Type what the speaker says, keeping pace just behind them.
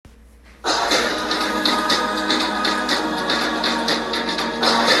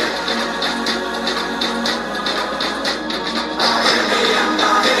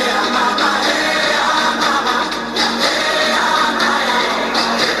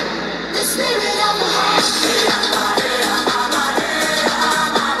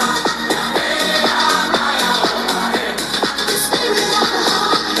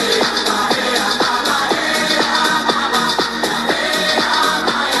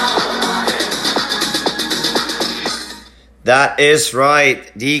That is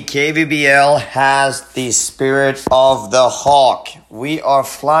right. The KVBL has the spirit of the Hawk. We are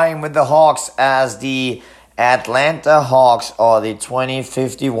flying with the Hawks as the Atlanta Hawks are the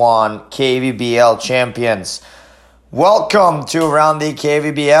 2051 KVBL champions. Welcome to Around the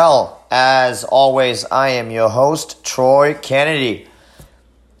KVBL. As always, I am your host, Troy Kennedy.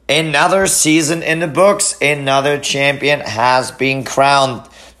 Another season in the books. Another champion has been crowned.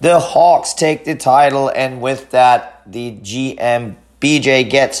 The Hawks take the title, and with that, the GM BJ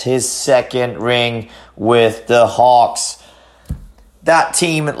gets his second ring with the Hawks. That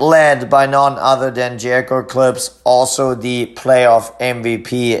team led by none other than Jericho Clips, also the playoff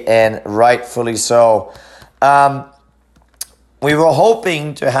MVP, and rightfully so. We were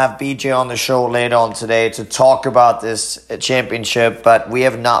hoping to have BJ on the show later on today to talk about this championship, but we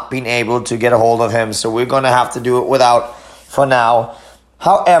have not been able to get a hold of him, so we're going to have to do it without for now.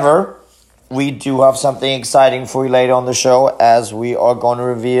 However, we do have something exciting for you later on the show, as we are going to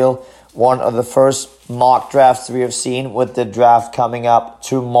reveal one of the first mock drafts we have seen, with the draft coming up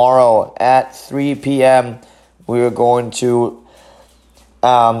tomorrow at 3 p.m. We are going to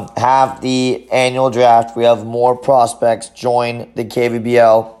have the annual draft. We have more prospects join the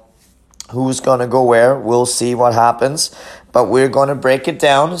KVBL. Who's going to go where? We'll see what happens. But we're going to break it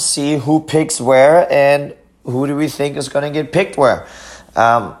down, see who picks where, and who do we think is going to get picked where.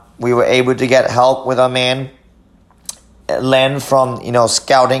 We were able to get help with our man Len from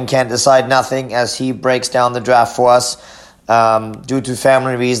Scouting Can't Decide Nothing, as he breaks down the draft for us. Due to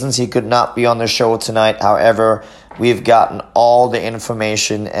family reasons, he could not be on the show tonight. However, we've gotten all the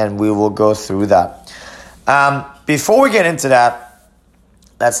information and we will go through that. Before we get into that,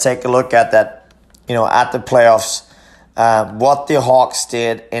 let's take a look at that. At the playoffs, what the Hawks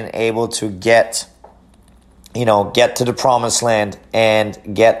did in able to get to the promised land and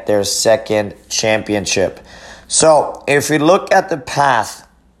get their second championship. So, if we look at the path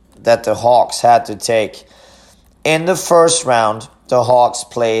that the Hawks had to take, in the first round, the Hawks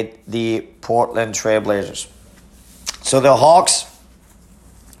played the Portland Trailblazers. So, the Hawks,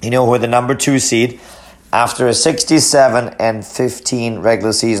 were the number 2 seed after a 67-15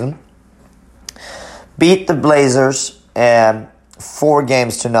 regular season, beat the Blazers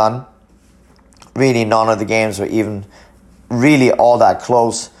 4-0. Really, none of the games were even really all that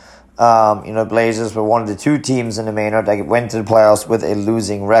close. Blazers were one of the 2 teams in the Maynard that went to the playoffs with a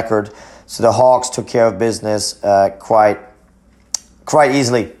losing record. So the Hawks took care of business quite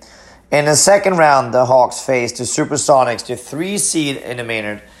easily. In the second round, the Hawks faced the Supersonics, the 3 seed in the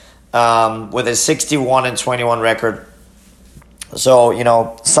Maynard, with a 61-21 record. So,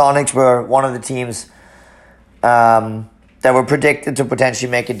 Sonics were one of the teams that were predicted to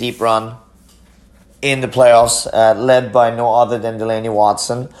potentially make a deep run in the playoffs, led by no other than Delaney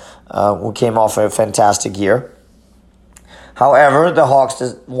Watson, who came off a fantastic year. However, the Hawks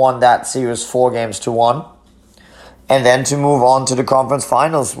won that series 4-1, and then to move on to the conference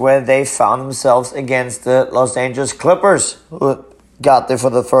finals, where they found themselves against the Los Angeles Clippers, who got there for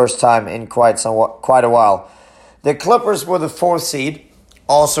the first time in quite a while. The Clippers were the 4th seed,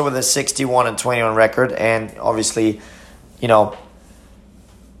 also with a 61-21 record, and obviously,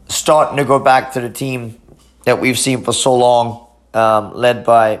 starting to go back to the team that we've seen for so long, led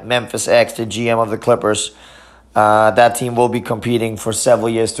by Memphis X, the GM of the Clippers. That team will be competing for several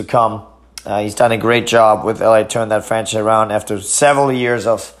years to come. He's done a great job with LA, turned that franchise around after several years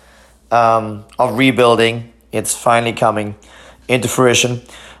of rebuilding. It's finally coming into fruition.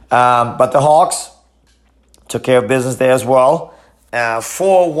 But the Hawks took care of business there as well.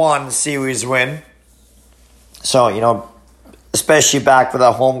 4-1 series win. So, especially back with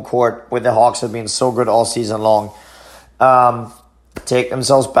our home court, where the Hawks have been so good all season long, take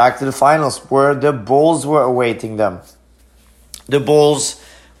themselves back to the finals, where the Bulls were awaiting them. The Bulls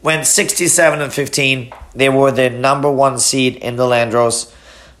went 67-15. They were the number 1 seed in the Landros.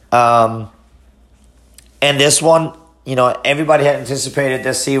 And this one, everybody had anticipated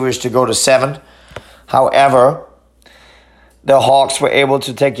this series to go to 7. However, the Hawks were able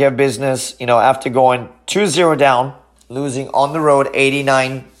to take care of business, after going 2-0 down, losing on the road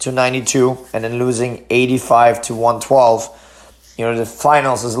 89-92, and then losing 85-112. The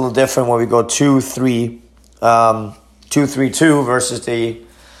finals is a little different, where we go 2-3-2 versus the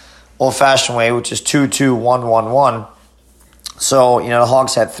old-fashioned way, which is 2-2-1-1-1. So, the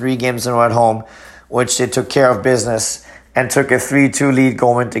Hawks had 3 games in a row at home, which they took care of business and took a 3-2 lead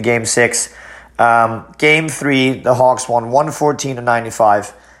going into Game 6. Game 3, the Hawks won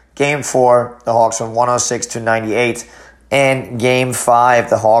 114-95. Game 4, the Hawks won 106-98. And Game 5,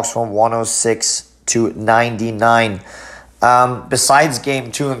 the Hawks won 106-99. Besides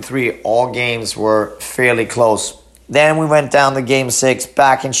Game 2 and 3, all games were fairly close. Then we went down to Game 6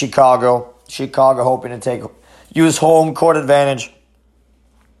 back in Chicago. Chicago hoping to use home court advantage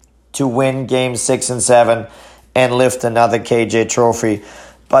to win Game 6 and 7 and lift another KJ trophy.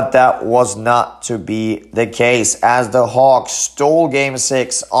 But that was not to be the case, as the Hawks stole Game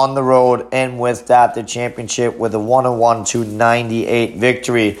 6 on the road, and with that, the championship with a 101-98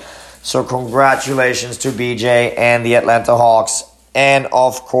 victory. So congratulations to BJ and the Atlanta Hawks, and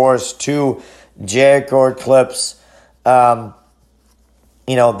of course to Jericho Clips, the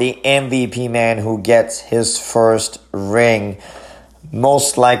MVP man who gets his first ring.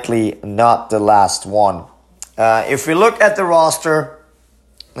 Most likely not the last one. If we look at the roster,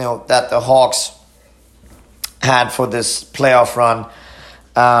 that the Hawks had for this playoff run,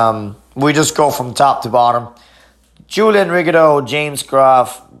 we just go from top to bottom. Julian Rigaud, James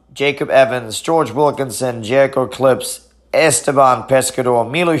Graf, Jacob Evans, George Wilkinson, Jericho Clips, Esteban Pescador,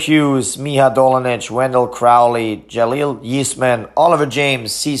 Milo Hughes, Miha Dolanic, Wendell Crowley, Jaleel Yeastman, Oliver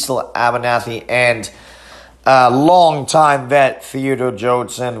James, Cecil Abernathy, and long-time vet Theodore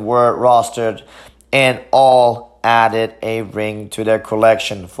Johnson were rostered, and all added a ring to their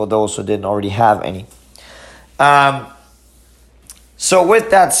collection for those who didn't already have any. So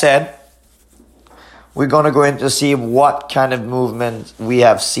with that said, we're going to go in to see what kind of movement we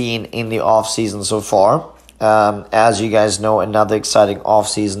have seen in the offseason so far. As you guys know, another exciting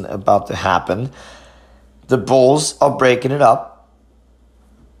offseason about to happen. The Bulls are breaking it up.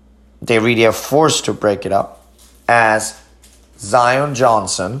 They really are forced to break it up, as Zion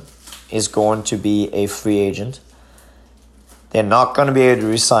Johnson is going to be a free agent. They're not going to be able to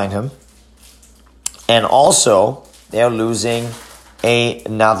re-sign him. And also, they're losing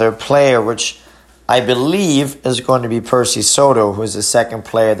another player, which I believe is going to be Percy Soto, who is the second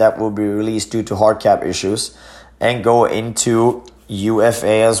player that will be released due to hard cap issues and go into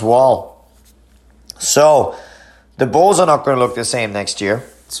UFA as well. So, the Bulls are not going to look the same next year.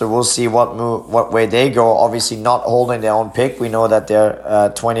 So we'll see what way they go. Obviously not holding their own pick. We know that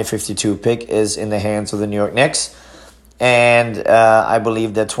their 2052 pick is in the hands of the New York Knicks. And I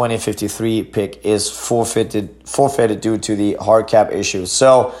believe the 2053 pick is forfeited due to the hard cap issues.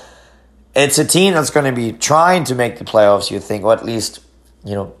 So it's a team that's going to be trying to make the playoffs, you think, or at least,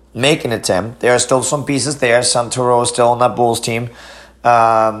 make an attempt. There are still some pieces there. Santoro is still on that Bulls team.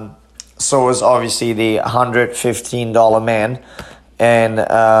 So is obviously the $115 man. And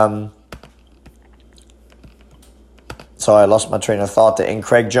sorry, I lost my train of thought there. And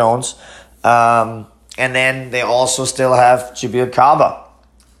Craig Jones. And then they also still have Jabir Kaba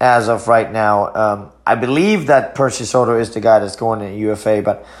as of right now. I believe that Percy Soto is the guy that's going to UFA,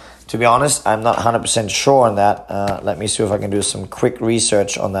 but to be honest, I'm not 100% sure on that. Let me see if I can do some quick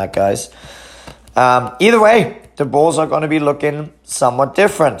research on that, guys. Either way, the Bulls are going to be looking somewhat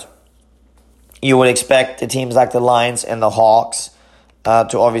different. You would expect the teams like the Lions and the Hawks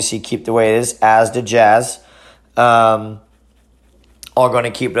to obviously keep the way it is, as the Jazz are going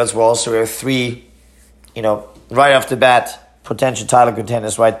to keep it as well. So we have three, right off the bat, potential title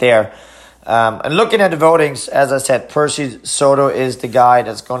contenders right there. And looking at the votings, as I said, Percy Soto is the guy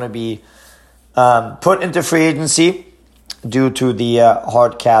that's going to be put into free agency due to the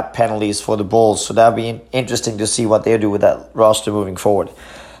hard cap penalties for the Bulls. So that'll be interesting to see what they do with that roster moving forward.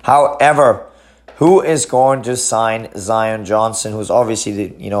 However, who is going to sign Zion Johnson, who's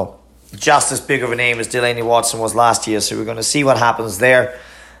obviously just as big of a name as Delaney Watson was last year? So we're going to see what happens there.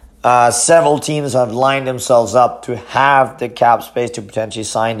 Several teams have lined themselves up to have the cap space to potentially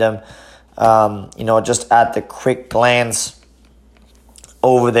sign them. Just at the quick glance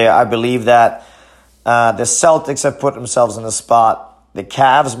over there, I believe that the Celtics have put themselves in a spot. The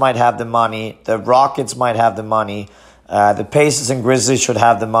Cavs might have the money. The Rockets might have the money. The Pacers and Grizzlies should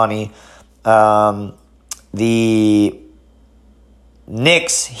have the money. The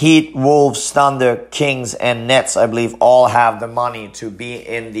Knicks, Heat, Wolves, Thunder, Kings, and Nets, I believe, all have the money to be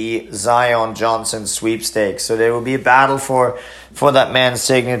in the Zion Johnson sweepstakes. So there will be a battle for that man's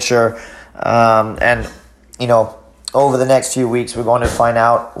signature. Over the next few weeks, we're going to find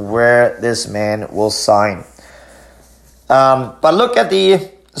out where this man will sign. But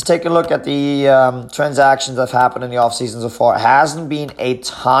let's take a look at the transactions that have happened in the offseason so far. It hasn't been a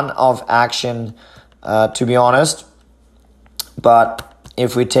ton of action, to be honest. But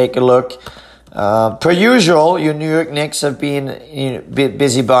if we take a look, per usual, your New York Knicks have been a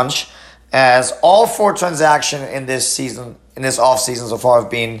busy bunch, as all four transactions in this offseason so far have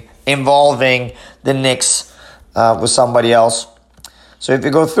been involving the Knicks with somebody else. So if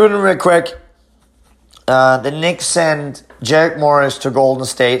you go through them real quick, the Knicks send Jarek Morris to Golden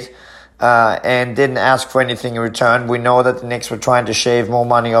State. and didn't ask for anything in return. We know that the Knicks were trying to shave more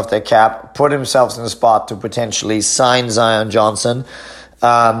money off their cap, put themselves in a spot to potentially sign Zion Johnson.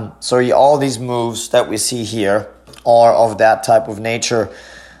 So all these moves that we see here are of that type of nature.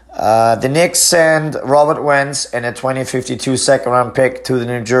 The Knicks send Robert Wentz and a 2052 second-round pick to the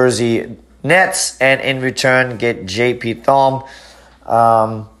New Jersey Nets, and in return get J.P. Thom.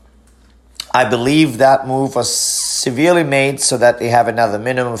 I believe that move was severely made so that they have another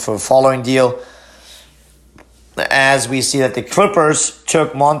minimum for a following deal. As we see that the Clippers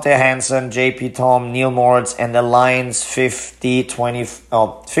took Monte Hanson, J.P. Thom, Neil Moritz, and the Lions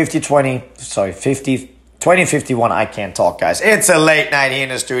 2051. I can't talk, guys. It's a late night here in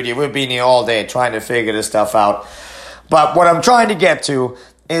the studio. We've been here all day trying to figure this stuff out. But what I'm trying to get to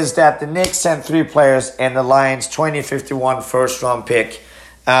is that the Knicks sent 3 players and the Lions 2051 first-round pick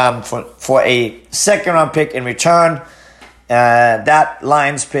for a second-round pick in return. That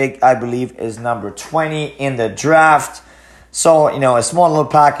Lions pick, I believe, is number 20 in the draft. So, a small little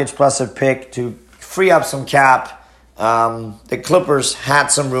package plus a pick to free up some cap. The Clippers had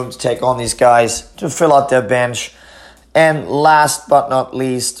some room to take on these guys to fill out their bench. And last but not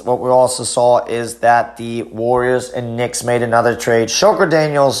least, what we also saw is that the Warriors and Knicks made another trade. Shocker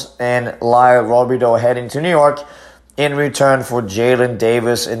Daniels and Lyle Robidoux heading to New York in return for Jalen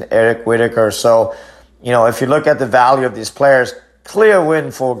Davis and Eric Whitaker. So, if you look at the value of these players, clear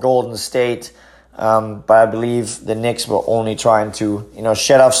win for Golden State. But I believe the Knicks were only trying to,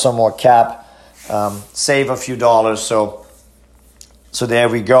 shed off some more cap, save a few dollars. So there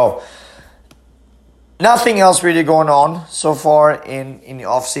we go. Nothing else really going on so far in the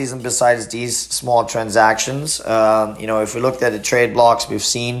offseason besides these small transactions. If we looked at the trade blocks, we've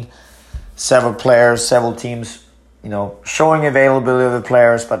seen several players, several teams, showing availability of the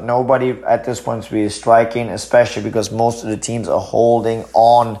players, but nobody at this point is really striking, especially because most of the teams are holding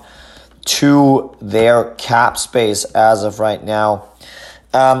on to their cap space as of right now.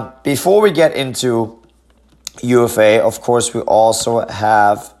 Before we get into UFA, of course, we also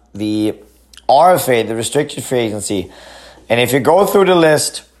have the RFA, the restricted free agency. And if you go through the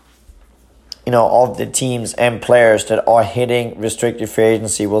list, of the teams and players that are hitting restricted free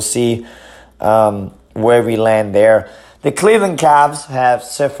agency, we'll see where we land there. The Cleveland Cavs have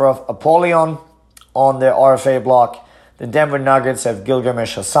Sephiroth Apollyon on their RFA block. The Denver Nuggets have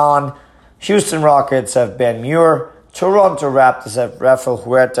Gilgamesh Hassan. Hustown Rockets have Ben Muir. Toronto Raptors have Rafael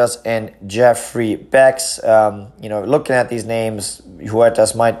Huertas and Jeffrey Becks. Looking at these names,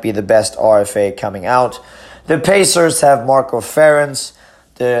 Huertas might be the best RFA coming out. The Pacers have Marco Ferentz.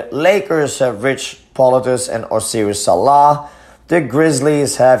 The Lakers have Rich Politis and Osiris Salah. The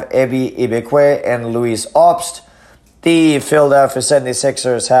Grizzlies have Ebi Ibekwe and Luis Obst. The Philadelphia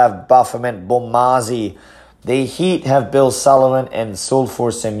 76ers have Baphomet Bomazi. The Heat have Bill Sullivan and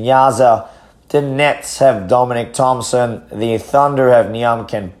Sulfur Semyaza. The Nets have Dominic Thompson. The Thunder have Niam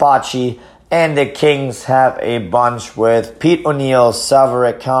Kenpachi. And the Kings have a bunch with Pete O'Neal,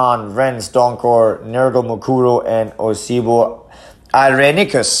 Savare Khan, Renz Donkor, Nergal Mukuru, and Osibo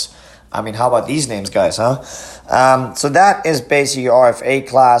Irenicus. I mean, how about these names, guys, huh? So that is basically your RFA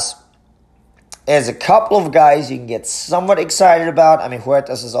class. There's a couple of guys you can get somewhat excited about. I mean,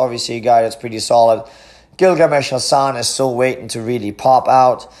 Huertas is obviously a guy that's pretty solid. Gilgamesh Hassan is still waiting to really pop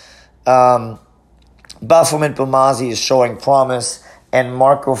out. Baphomet Bomazi is showing promise. And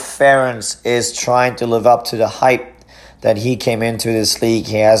Marco Ferentz is trying to live up to the hype that he came into this league.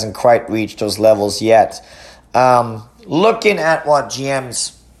 He hasn't quite reached those levels yet. Looking at what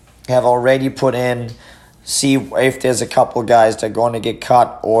GMs have already put in, see if there's a couple guys that are going to get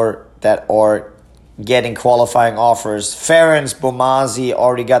cut or that are getting qualifying offers. Ferentz, Bomazi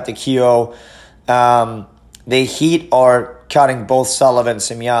already got the QO. The Heat are cutting both Sullivan,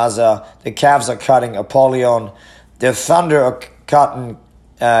 Semyaza. The Cavs are cutting Apollyon. The Thunder are cutting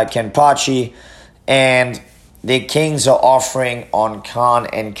Kenpachi. And the Kings are offering on Khan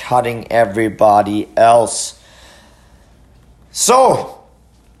and cutting everybody else. So,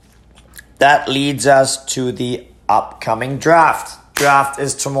 that leads us to the upcoming draft. Draft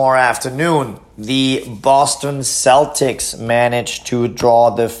is tomorrow afternoon. The Boston Celtics managed to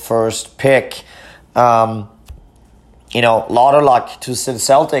draw the first pick. A lot of luck to the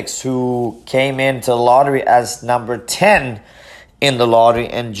Celtics, who came into the lottery as number 10 in the lottery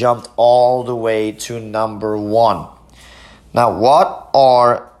and jumped all the way to number 1. Now, what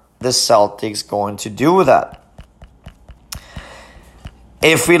are the Celtics going to do with that?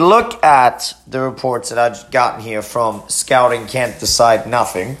 If we look at the reports that I've gotten here from Scouting Can't Decide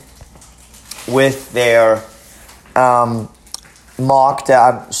Nothing, with their mock that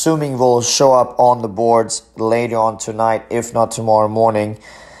I'm assuming will show up on the boards later on tonight, if not tomorrow morning.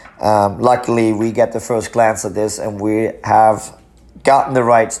 Luckily, we get the first glance at this, and we have gotten the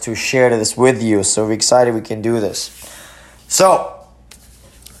rights to share this with you. So we're excited we can do this. So,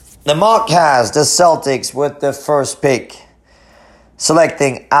 the mock has the Celtics with the first pick,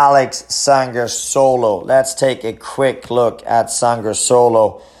 selecting Alex Sangarsolo. Let's take a quick look at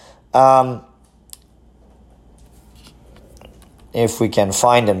Sangarsolo. If we can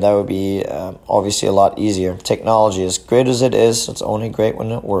find him, that would be obviously a lot easier. Technology, as great as it is, it's only great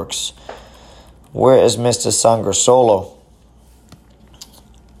when it works. Where is Mr. Sangarsolo?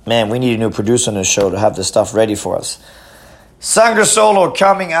 Man, we need a new producer on the show to have this stuff ready for us. Sangarsolo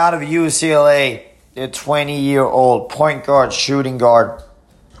coming out of UCLA, the 20-year-old point guard, shooting guard.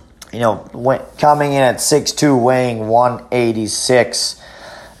 Coming in at 6'2", weighing 186.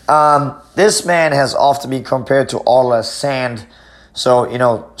 This man has often been compared to Ola Sand.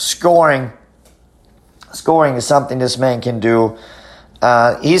 So, scoring is something this man can do.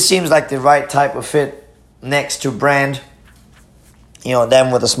 He seems like the right type of fit next to Brand. Then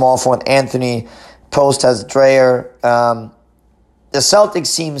with a small forward, Anthony. Post has Dreyer. The Celtics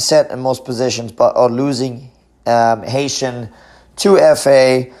seem set in most positions, but are losing Haitian to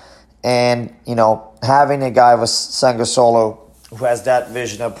FA. And, having a guy with Sangarsolo who has that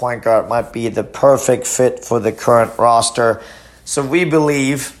vision of point guard might be the perfect fit for the current roster. So we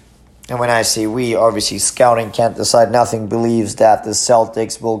believe, and when I say we, obviously scouting can't decide nothing, believes that the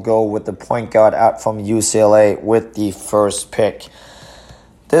Celtics will go with the point guard out from UCLA with the first pick.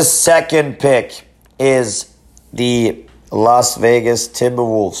 The second pick is the Las Vegas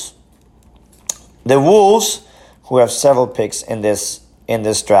Timberwolves. The Wolves, who have several picks in this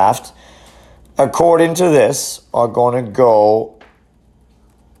draft, according to this, are going to go...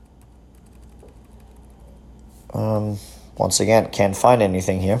 once again, can't find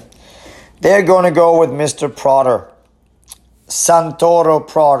anything here. They're going to go with Mr. Prater. Santoro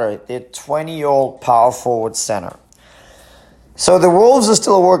Prater, the 20-year-old power forward center. So the Wolves are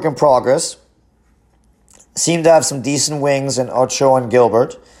still a work in progress. Seem to have some decent wings in Ocho and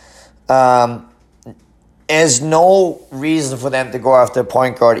Gilbert. There's no reason for them to go after a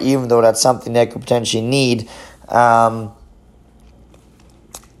point guard, even though that's something they could potentially need.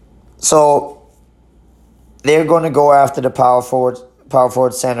 So they're going to go after the power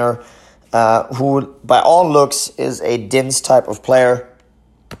forward center, who, by all looks, is a dense type of player.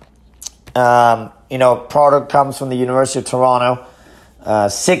 Prater comes from the University of Toronto.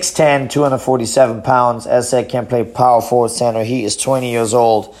 6'10", 247 pounds. As I said, can play power forward center. He is 20 years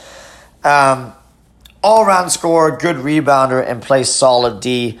old. All-round scorer, good rebounder, and plays solid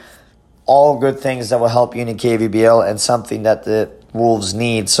D. All good things that will help you in the KVBL and something that the Wolves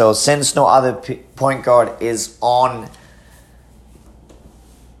need. So since no other point guard is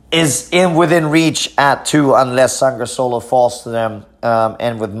within reach at 2, unless Sangarsolo falls to them,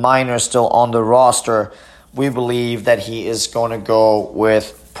 and with Minor still on the roster, we believe that he is going to go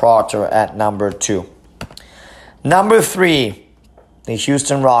with Prater at number 2. Number 3, the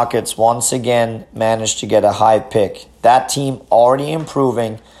Houston Rockets once again managed to get a high pick. That team already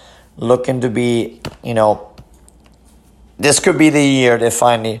improving, looking to be, this could be the year they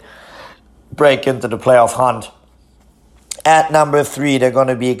finally break into the playoff hunt. At number 3, they're going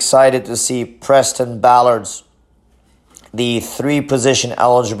to be excited to see Preston Ballards, the 3-position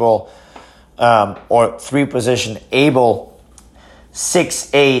eligible or 3-position able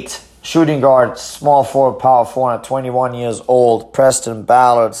 6'8" shooting guard, small forward, power forward at 21 years old. Preston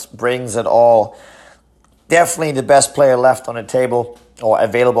Ballards brings it all. Definitely the best player left on the table or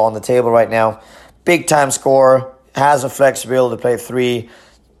available on the table right now. Big time scorer. Has a flexibility to play 3.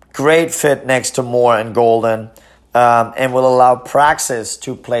 Great fit next to Moore and Golden. And will allow Praxis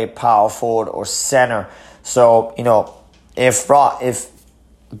to play power forward or center. So, if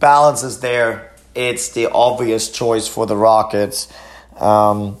balance is there, it's the obvious choice for the Rockets.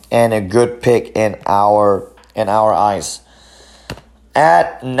 And a good pick in our eyes.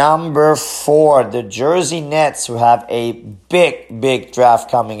 At number 4, the Jersey Nets, who have a big draft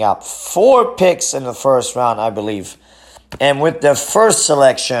coming up. 4 picks in the first round, I believe. And with the first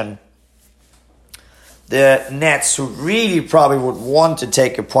selection, the Nets, who really probably would want to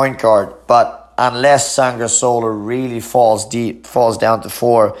take a point guard, but unless Sangarsolo really falls down to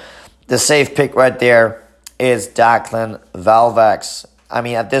 4, the safe pick right there is Declan Valvax. I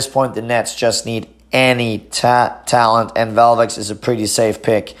mean, at this point, the Nets just need any talent, and Valvax is a pretty safe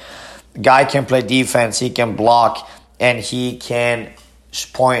pick. The guy can play defense, he can block, and he can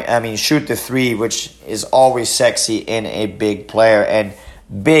shoot the 3, which is always sexy in a big player, and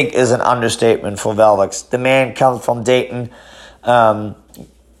big is an understatement for Valvax. The man comes from Dayton,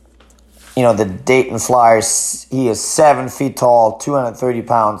 the Dayton Flyers. He is 7 feet tall, 230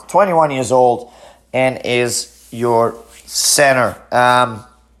 pounds, 21 years old, and is your center. I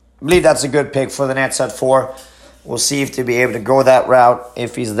believe that's a good pick for the Nets at 4. We'll see if they'll be able to go that route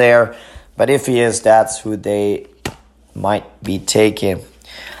if he's there. But if he is, that's who they might be taking.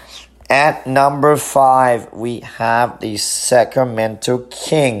 At number 5, we have the Sacramento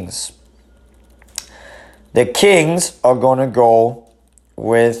Kings. The Kings are going to go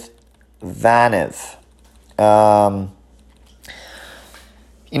with Vanev. The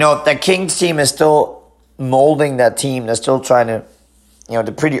Kings team is still molding that team. They're still trying to, they're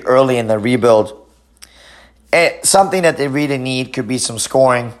pretty early in the rebuild. Something that they really need could be some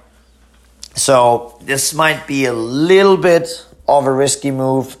scoring. So this might be a little bit of a risky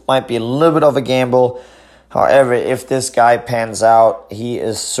move, might be a little bit of a gamble. However, if this guy pans out, he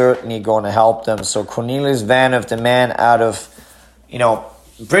is certainly going to help them. So Cornelius Vanev, the man out of,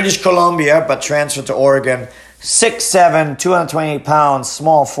 British Columbia, but transferred to Oregon, 6'7", 228 pounds,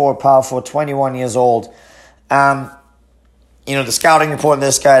 small forward, power forward, 21 years old. The scouting report on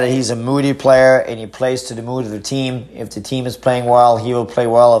this guy that he's a moody player and he plays to the mood of the team. If the team is playing well, he will play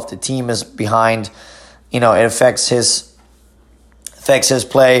well. If the team is behind, it affects his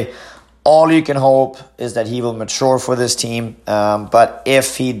play. All you can hope is that he will mature for this team. But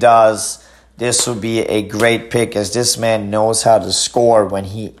if he does, this will be a great pick, as this man knows how to score when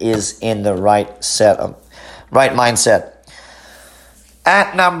he is in the right mindset.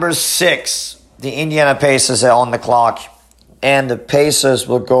 At number 6, the Indiana Pacers are on the clock. And the Pacers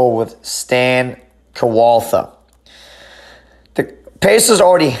will go with Stan Kowaltha. The Pacers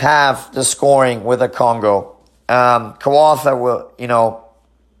already have the scoring with Okongwu. Kowaltha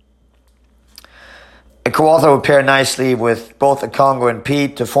will pair nicely with both Okongwu and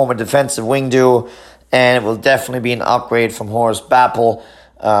Pete to form a defensive wing duo, and it will definitely be an upgrade from Horace Bappel,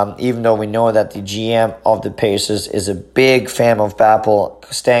 even though we know that the GM of the Pacers is a big fan of Bappel.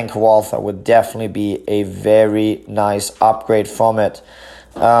 Stan Kowaltha would definitely be a very nice upgrade from it.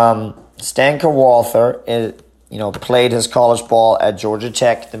 Stan Kowaltha played his college ball at Georgia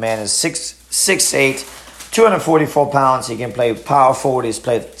Tech. The man is 6'8", 244 pounds. He can play power forward. He's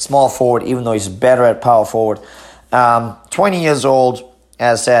played small forward, even though he's better at power forward. 20 years old,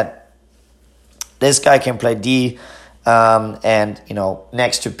 as said. This guy can play D. And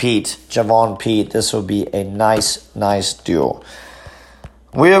next to Pete, Javon Pete, this will be a nice duo.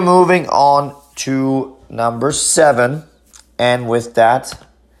 We are moving on to number 7. And with that,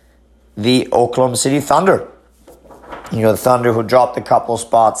 the Oklahoma City Thunder. The Thunder who dropped a couple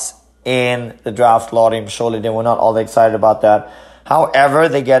spots in the draft lottery. Surely they were not all excited about that. However,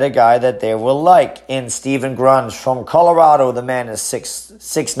 they get a guy that they will like in Stephen Grunge from Colorado. The man is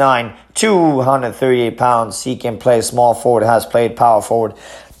 6'9", 238 pounds. He can play small forward, has played power forward,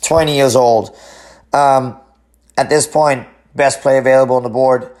 20 years old. At this point, best play available on the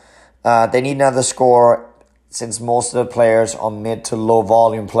board. They need another scorer, since most of the players are mid to low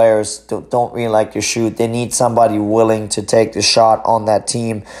volume players, don't really like to shoot. They need somebody willing to take the shot on that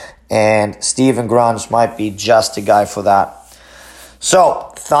team. And Stephen Grunge might be just the guy for that.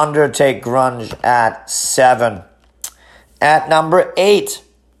 So, Thunder take Grunge at 7. At number 8,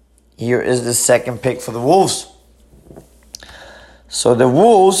 here is the second pick for the Wolves. So, the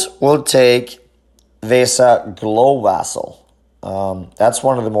Wolves will take Vesa Glowvassel. That's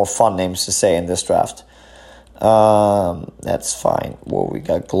one of the more fun names to say in this draft. That's fine. Well, we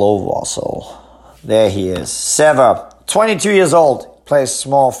got Glowvassel. There he is. Seva, 22 years old. Plays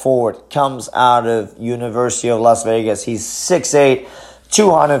small forward, comes out of University of Las Vegas. He's 6'8",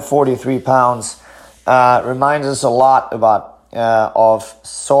 243 pounds. Reminds us a lot about of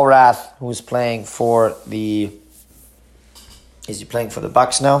Sorath, who's playing for the... Is he playing for the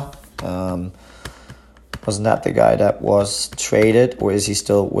Bucks now? Wasn't that the guy that was traded, or is he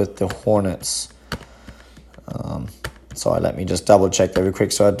still with the Hornets? Sorry, let me just double check very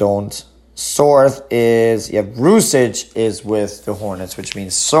quick so I don't... Sorath is, Rusic is with the Hornets, which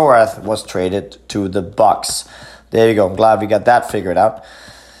means Sorath was traded to the Bucks. There you go. I'm glad we got that figured out.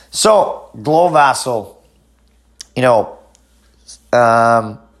 So, Glowvassel,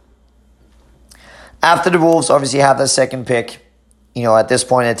 after the Wolves obviously have the second pick, at this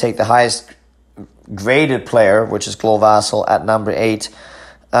point they take the highest graded player, which is Glowvassel at number 8.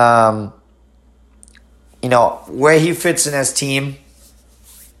 Where he fits in his team,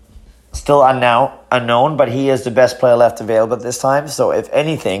 still unknown, but he is the best player left available at this time. So if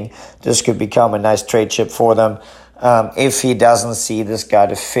anything, this could become a nice trade chip for them. If he doesn't see this guy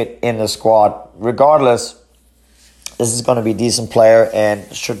to fit in the squad, regardless, this is going to be a decent player and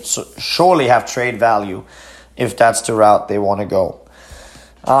should surely have trade value if that's the route they want to go.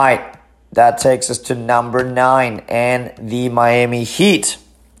 All right, That takes us to number 9 and the Miami Heat,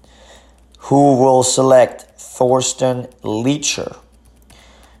 who will select Thorsten Leacher.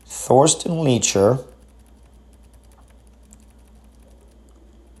 Thorsten Leacher.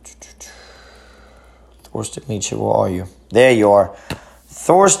 Thorsten Leacher, where are you? There you are.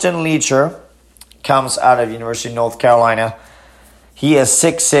 Thorsten Leacher comes out of University of North Carolina. He is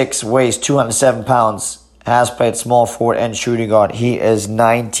 6'6", weighs 207 pounds, has played small forward and shooting guard. He is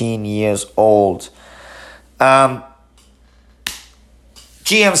 19 years old. GM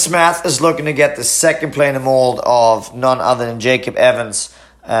Smith is looking to get the second play in the mold of none other than Jacob Evans.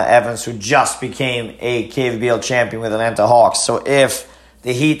 Evans, who just became a KVBL champion with Atlanta Hawks. So if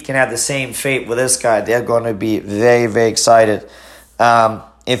the Heat can have the same fate with this guy, they're going to be very, very excited.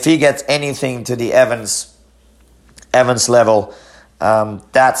 If he gets anything to the Evans level,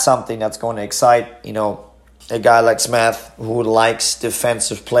 that's something that's going to excite, a guy like Smith who likes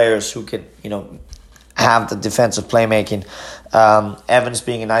defensive players who can, have the defensive playmaking. Evans,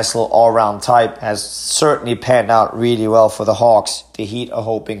 being a nice little all-round type, has certainly panned out really well for the Hawks. The Heat are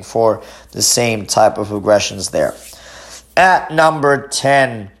hoping for the same type of progressions there. At number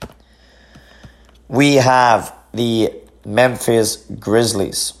 10, we have the Memphis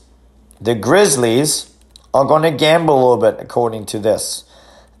Grizzlies. The Grizzlies are going to gamble a little bit according to this,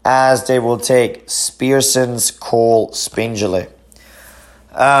 as they will take Spearson's Cole Spingely.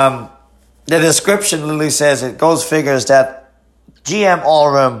 The description literally says, it goes figures that GM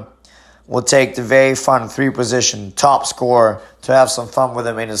Allroom will take the very fun 3 position top scorer to have some fun with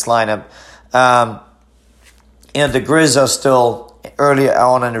him in his lineup. The Grizz are still early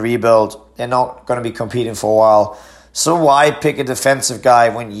on in the rebuild. They're not going to be competing for a while. So why pick a defensive guy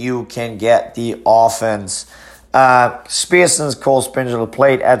when you can get the offense? Spearson's Cole Spingely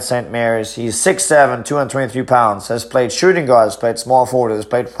played at St. Mary's. He's 6'7", 223 pounds. Has played shooting guard, has played small forward, has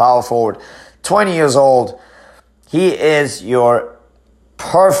played power forward. 20 years old. He is your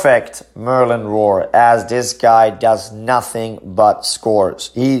perfect Merlin Roar, as this guy does nothing but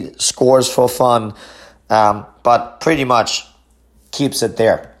scores. He scores for fun, but pretty much keeps it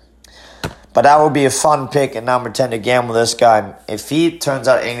there. But that would be a fun pick at number 10 to gamble this guy. If he turns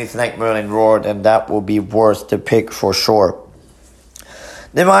out anything like Merlin Roar, then that will be worth the pick for sure.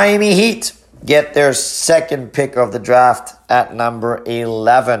 The Miami Heat get their second pick of the draft at number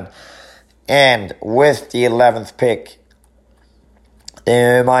 11. And with the 11th pick,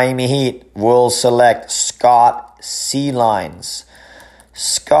 the Miami Heat will select Scott Seelines.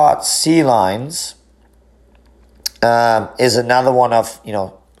 Scott Seelines is another one of,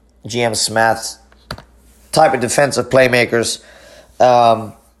 GM Smith's type of defensive playmakers.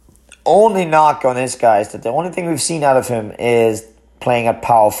 Only knock on this guy is that the only thing we've seen out of him is playing at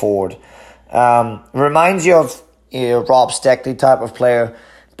power forward. Reminds you of a Rob Steckley type of player,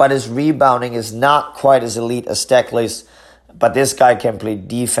 but his rebounding is not quite as elite as Steckley's. But this guy can play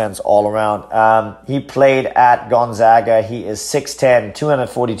defense all around. He played at Gonzaga. He is 6'10",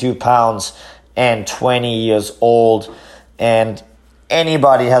 242 pounds, and 20 years old. And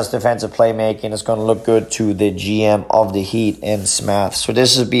anybody has defensive playmaking is going to look good to the GM of the Heat in Smith. So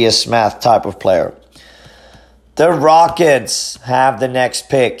this would be a Smith type of player. The Rockets have the next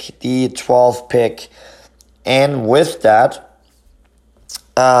pick, the 12th pick. And with that,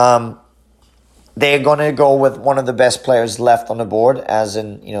 they're going to go with one of the best players left on the board, as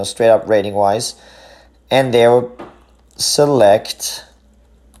in, straight up rating wise. And they will select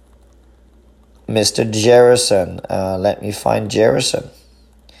Mr. Jerison. Let me find Jerison.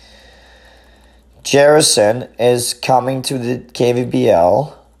 Jerison is coming to the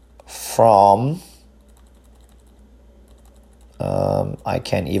KVBL from... I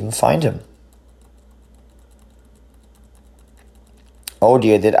can't even find him. Oh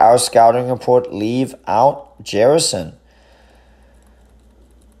dear, did our scouting report leave out Jerison?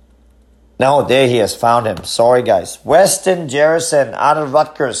 No, there he is. Found him. Sorry, guys. Weston Jerison out of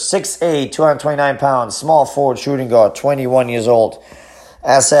Rutgers. 6'8", 229 pounds. Small forward shooting guard. 21 years old.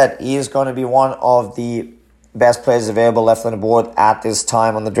 As said, he is going to be one of the best players available left on the board at this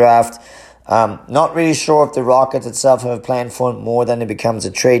time on the draft. Not really sure if the Rockets itself have a plan for him more than it becomes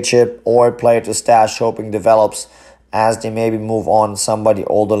a trade chip or a player to stash, hoping develops as they maybe move on somebody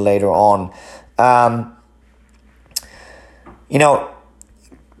older later on.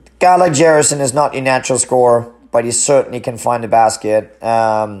 Guy like Jerison is not a natural scorer, but he certainly can find the basket.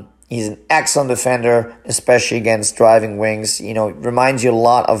 He's an excellent defender, especially against driving wings. Reminds you a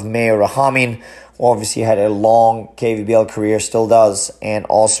lot of Meir Rahamin, who obviously had a long KVBL career, still does, and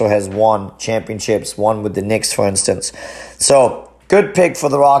also has won championships, one with the Knicks, for instance. So Good pick for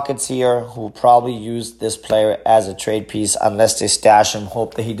the Rockets here, who will probably use this player as a trade piece unless they stash him.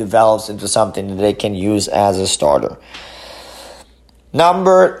 Hope that he develops into something that they can use as a starter.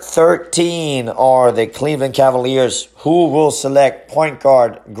 Number 13 are the Cleveland Cavaliers, who will select point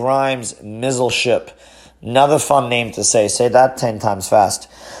guard Grimes Mizzleship. Another fun name to say. Say that 10 times fast.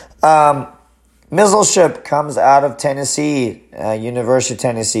 Mizzleship comes out of Tennessee, University of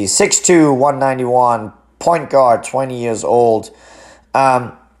Tennessee. 6'2", 191, point guard, 20 years old.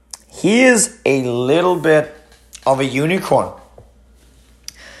 He is a little bit of a unicorn.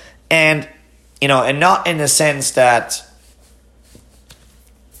 And not in the sense that,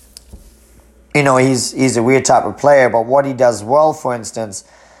 he's a weird type of player, but what he does well, for instance,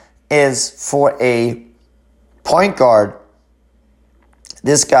 is for a point guard,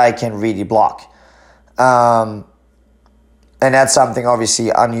 this guy can really block. And that's something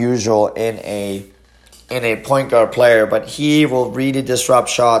obviously unusual in a point guard player, but he will really disrupt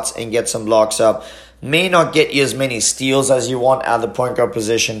shots and get some blocks up. May not get you as many steals as you want at the point guard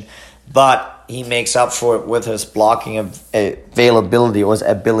position, but he makes up for it with his blocking availability, or his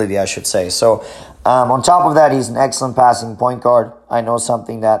ability, I should say. So on top of that, he's an excellent passing point guard. I know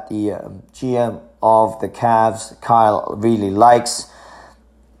something that the GM of the Cavs, Kyle, really likes.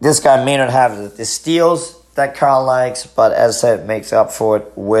 This guy may not have the steals that Kyle likes, but as I said, makes up for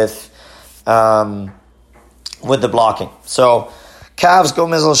it with the blocking. So Cavs go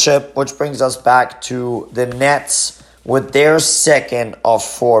Mizzleship, which brings us back to the Nets with their second of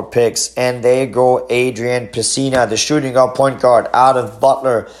 4 picks, and they go Adrian Pacina, the shooting guard point guard out of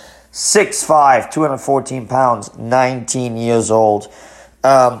Butler, 6'5", 214 pounds, 19 years old.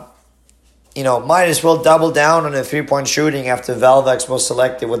 Might as well double down on the 3-point shooting after Valvex was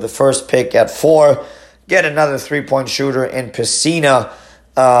selected with the first pick at 4. Get another 3-point shooter in Pacina.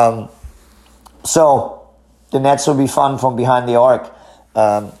 So the Nets will be fun from behind the arc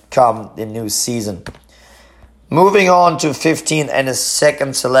come the new season. Moving on to 15th and the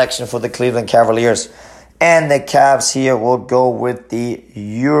second selection for the Cleveland Cavaliers. And the Cavs here will go with the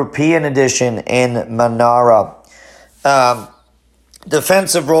European edition in Manara.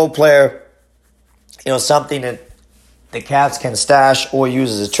 Defensive role player, something that the Cavs can stash or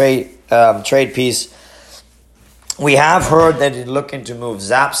use as a trade piece. We have heard that they're looking to move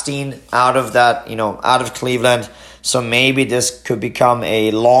Zapstein out of Cleveland. So maybe this could become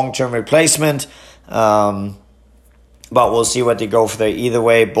a long-term replacement. But we'll see what they go for there. Either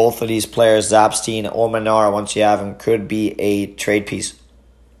way, both of these players, Zapstein or Manara, once you have them, could be a trade piece.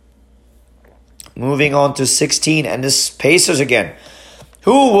 Moving on to 16, and this Pacers again.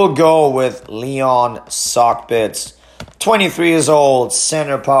 Who will go with Leon Sockbits? 23 years old,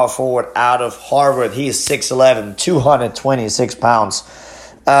 center power forward out of Harvard. He is 6'11", 226 pounds.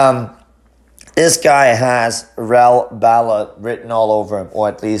 This guy has Rel Ballot written all over him, or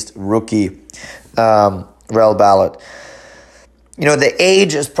at least rookie Rel Ballot. The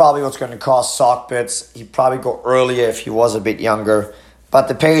age is probably what's going to cost Sockbits. He'd probably go earlier if he was a bit younger. But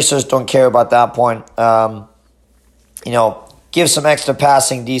the Pacers don't care about that point. Give some extra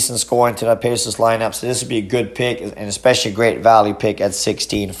passing, decent scoring to that Pacers lineup. So this would be a good pick, and especially a great value pick at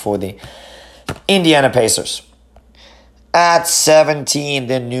 16 for the Indiana Pacers. At 17,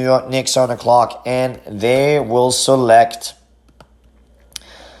 the New York Knicks are on the clock, and they will select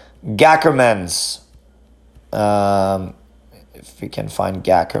Gackermans. If we can find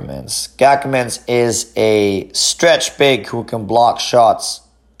Gackermans. Gackermans is a stretch big who can block shots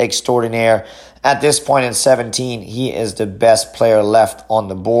extraordinaire. At this point in 17, he is the best player left on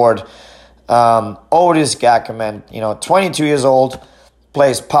the board. Otis Gackerman, 22 years old,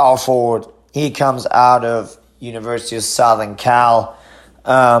 plays power forward. He comes out of University of Southern Cal.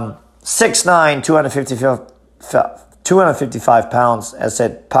 6'9", 255 pounds, as I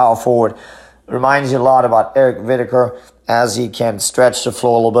said, power forward. Reminds you a lot about Eric Whitaker, as he can stretch the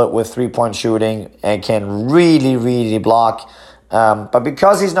floor a little bit with 3-point shooting and can really, really block. But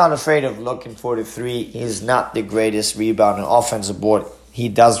because he's not afraid of looking for the 3, he's not the greatest rebounder on the offensive board. He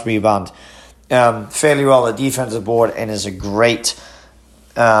does rebound fairly well on the defensive board and is a great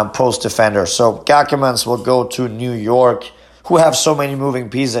post defender. So Gackermans will go to New York, who have so many moving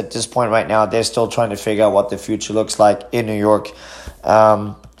pieces at this point right now. They're still trying to figure out what the future looks like in New York.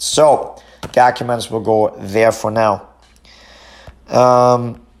 So Gackermans will go there for now.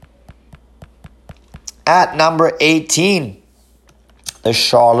 At number 18, the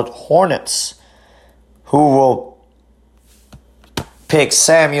Charlotte Hornets, who will pick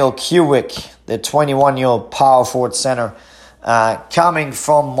Samuel Kuick, the 21-year-old power forward center, coming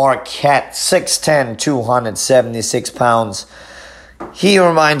from Marquette, 6'10", 276 pounds. He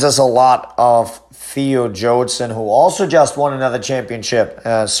reminds us a lot of Theo Johansson, who also just won another championship.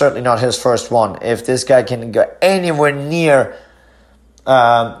 Certainly not his first one. If this guy can go anywhere near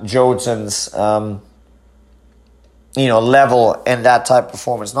Johansson's level and that type of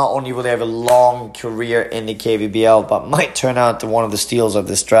performance, not only will they have a long career in the KVBL, but might turn out to one of the steals of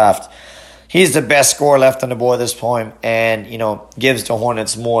this draft. He's the best scorer left on the board at this point, and gives the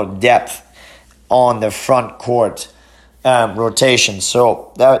Hornets more depth on the front court rotation.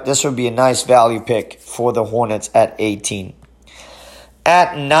 So this would be a nice value pick for the Hornets at 18.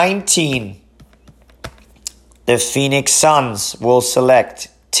 At 19, the Phoenix Suns will select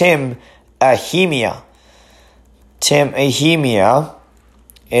Tim Ahemia. Tim Ahemia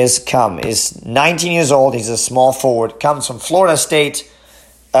is 19 years old. He's a small forward. Comes from Florida State.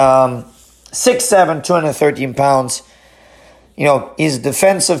 6'7", 213 pounds. He's a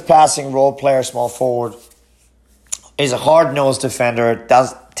defensive passing role player, small forward. He's a hard-nosed defender.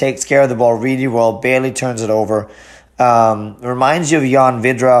 Takes care of the ball really well. Barely turns it over. Reminds you of Jan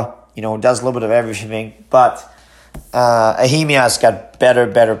Vidra. Does a little bit of everything. But Ahemia's got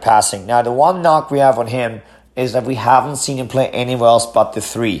better passing. Now, the one knock we have on him is that we haven't seen him play anywhere else but the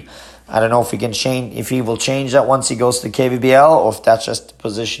 3. I don't know if he will change that once he goes to the KVBL, or if that's just the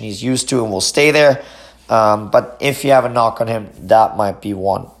position he's used to and will stay there. But if you have a knock on him, that might be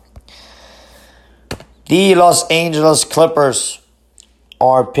one. The Los Angeles Clippers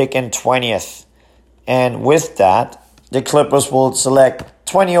are picking 20th. And with that, the Clippers will select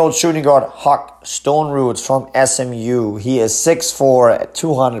 20-year-old shooting guard Huck Stoneroods from SMU. He is 6'4",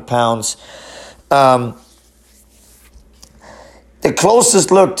 200 pounds. The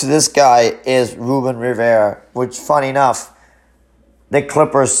closest look to this guy is Ruben Rivera, which, funny enough, the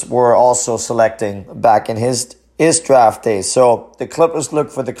Clippers were also selecting back in his draft days. So the Clippers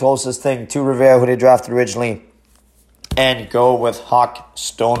look for the closest thing to Rivera, who they drafted originally, and go with Huck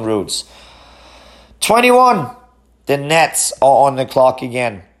Stoneroods. 21, the Nets are on the clock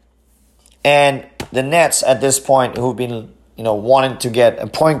again. And the Nets at this point, who've been wanting to get a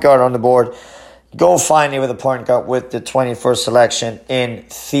point guard on the board, go finally with a point guard with the 21st selection in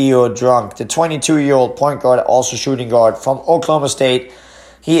Theo Drunk. The 22-year-old point guard, also shooting guard from Oklahoma State.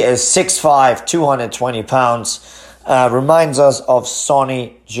 He is 6'5", 220 pounds. Reminds us of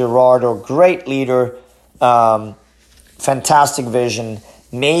Sonny Gerardo. Great leader. Fantastic vision.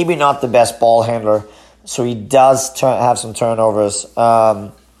 Maybe not the best ball handler. So he does have some turnovers.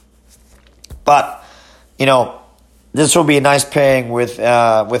 But, this will be a nice pairing with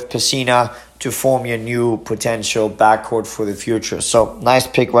Pacina to form your new potential backcourt for the future. So, nice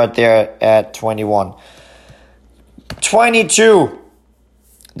pick right there at 21. 22,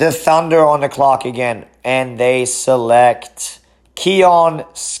 the Thunder on the clock again, and they select Keon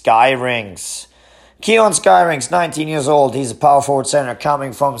Skyrings. Keon Skyrings, 19 years old. He's a power forward center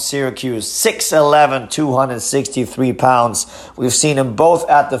coming from Syracuse. 6'11", 263 pounds. We've seen him both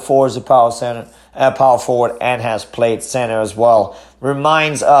at the 4 as a power forward, and has played center as well.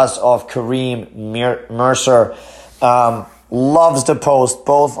 Reminds us of Kareem Mercer. Loves the post,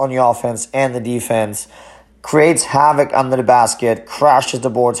 both on the offense and the defense. Creates havoc under the basket. Crashes the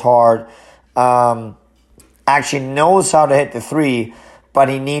boards hard. Actually knows how to hit the 3, but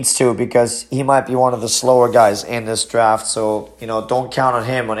he needs to, because he might be one of the slower guys in this draft. So, don't count on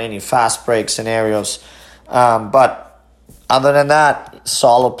him on any fast break scenarios. But other than that,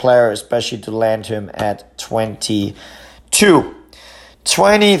 solid player, especially to land him at 22.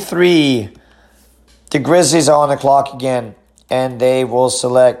 23, the Grizzlies are on the clock again, and they will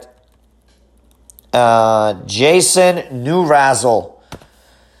select Jason Newrazzle.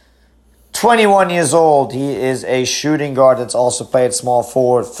 21 years old. He is a shooting guard that's also played small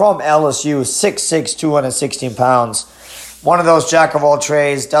forward from LSU. 6'6", 216 pounds. One of those jack of all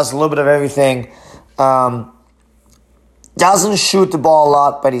trades. Does a little bit of everything. Doesn't shoot the ball a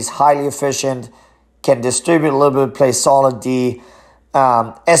lot, but he's highly efficient. Can distribute a little bit, play solid D.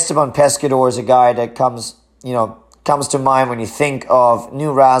 Esteban Pescador is a guy that comes to mind when you think of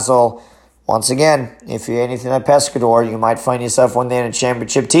Newrazzle. Once again, if you're anything like Pescador, you might find yourself one day in a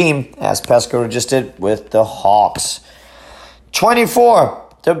championship team, as Pescador just did with the Hawks.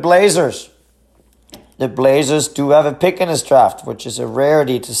 24, the Blazers. The Blazers do have a pick in this draft, which is a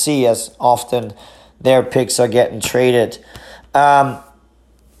rarity to see, as often their picks are getting traded.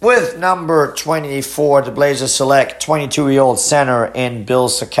 With number 24, the Blazers select 22-year-old center in Bill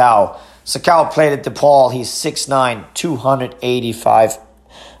Sakow. Sakow played at DePaul. He's 6'9", 285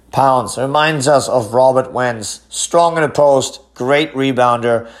 pounds. Reminds us of Robert Wentz. Strong in the post, great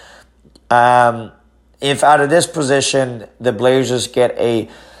rebounder. If out of this position, the Blazers get a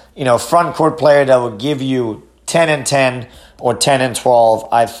front court player that will give you 10 and 10, or 10-12,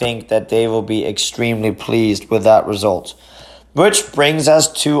 I think that they will be extremely pleased with that result. Which brings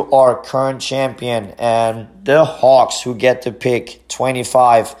us to our current champion and the Hawks, who get to pick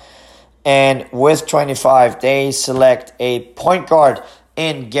 25. And with 25, they select a point guard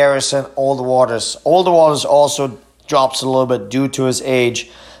in Garrison Oldwaters. Oldwaters also drops a little bit due to his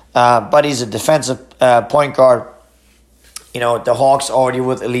age, but he's a defensive point guard. The Hawks already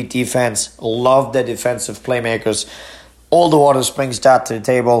with elite defense, love their defensive playmakers. Oldwaters brings that to the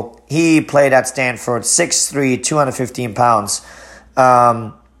table. He played at Stanford, 6'3", 215 pounds.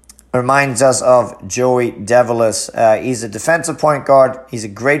 Reminds us of Joey Develis. He's a defensive point guard. He's a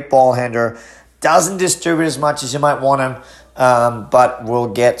great ball handler. Doesn't distribute as much as you might want him, but will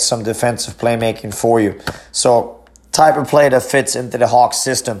get some defensive playmaking for you. So, type of play that fits into the Hawks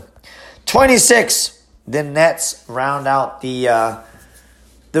system. 26, the Nets round out the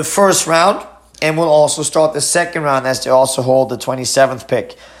first round, and will also start the second round as they also hold the 27th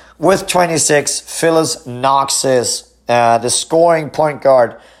pick. With 26, Phyllis Knoxes, the scoring point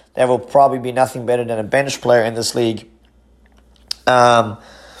guard that will probably be nothing better than a bench player in this league.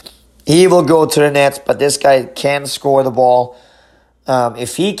 He will go to the Nets, but this guy can score the ball.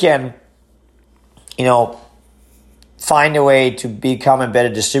 If he can, find a way to become a better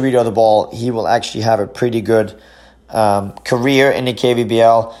distributor of the ball, he will actually have a pretty good career in the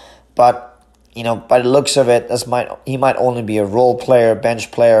KVBL. But by the looks of it, he might only be a role player,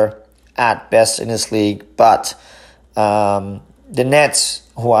 bench player at best in this league. But the Nets,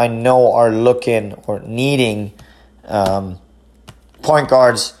 who I know are looking or needing point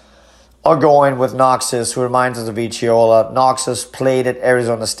guards, are going with Knoxes, who reminds us of Iciola. Knoxes played at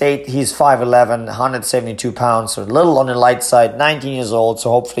Arizona State. He's 5'11", 172 pounds, so a little on the light side, 19 years old,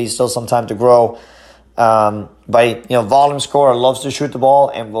 so hopefully still some time to grow. But volume scorer, loves to shoot the ball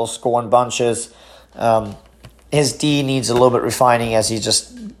and will score in bunches. His D needs a little bit refining as he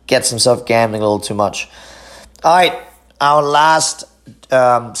just gets himself gambling a little too much. All right, our last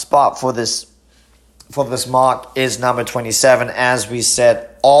spot for this mock is number 27. As we said,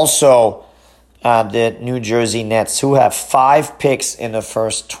 also the New Jersey Nets, who have 5 picks in the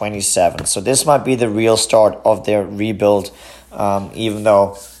first 27. So this might be the real start of their rebuild, even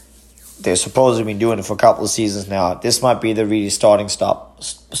though they're supposed to be doing it for a couple of seasons now. This might be the really starting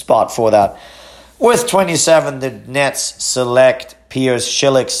spot for that. With 27, the Nets select Piers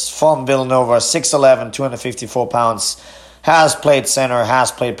Schilix from Villanova, 6'11", 254 pounds. Has played center,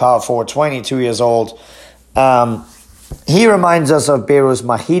 has played power forward, 22 years old. He reminds us of Behruz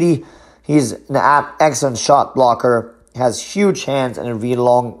Mahidi. He's an excellent shot blocker, has huge hands and a really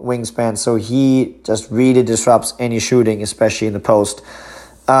long wingspan, so he just really disrupts any shooting, especially in the post.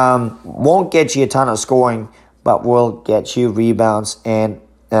 Won't get you a ton of scoring, but will get you rebounds and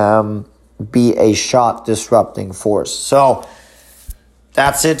be a shot disrupting force. So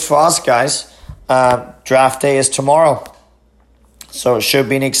that's it for us, guys. Draft day is tomorrow. So it should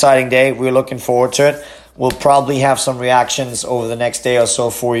be an exciting day. We're looking forward to it. We'll probably have some reactions over the next day or so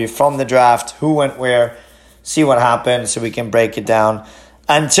for you from the draft, who went where, see what happened, so we can break it down.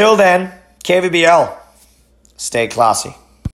 Until then, KVBL, stay classy.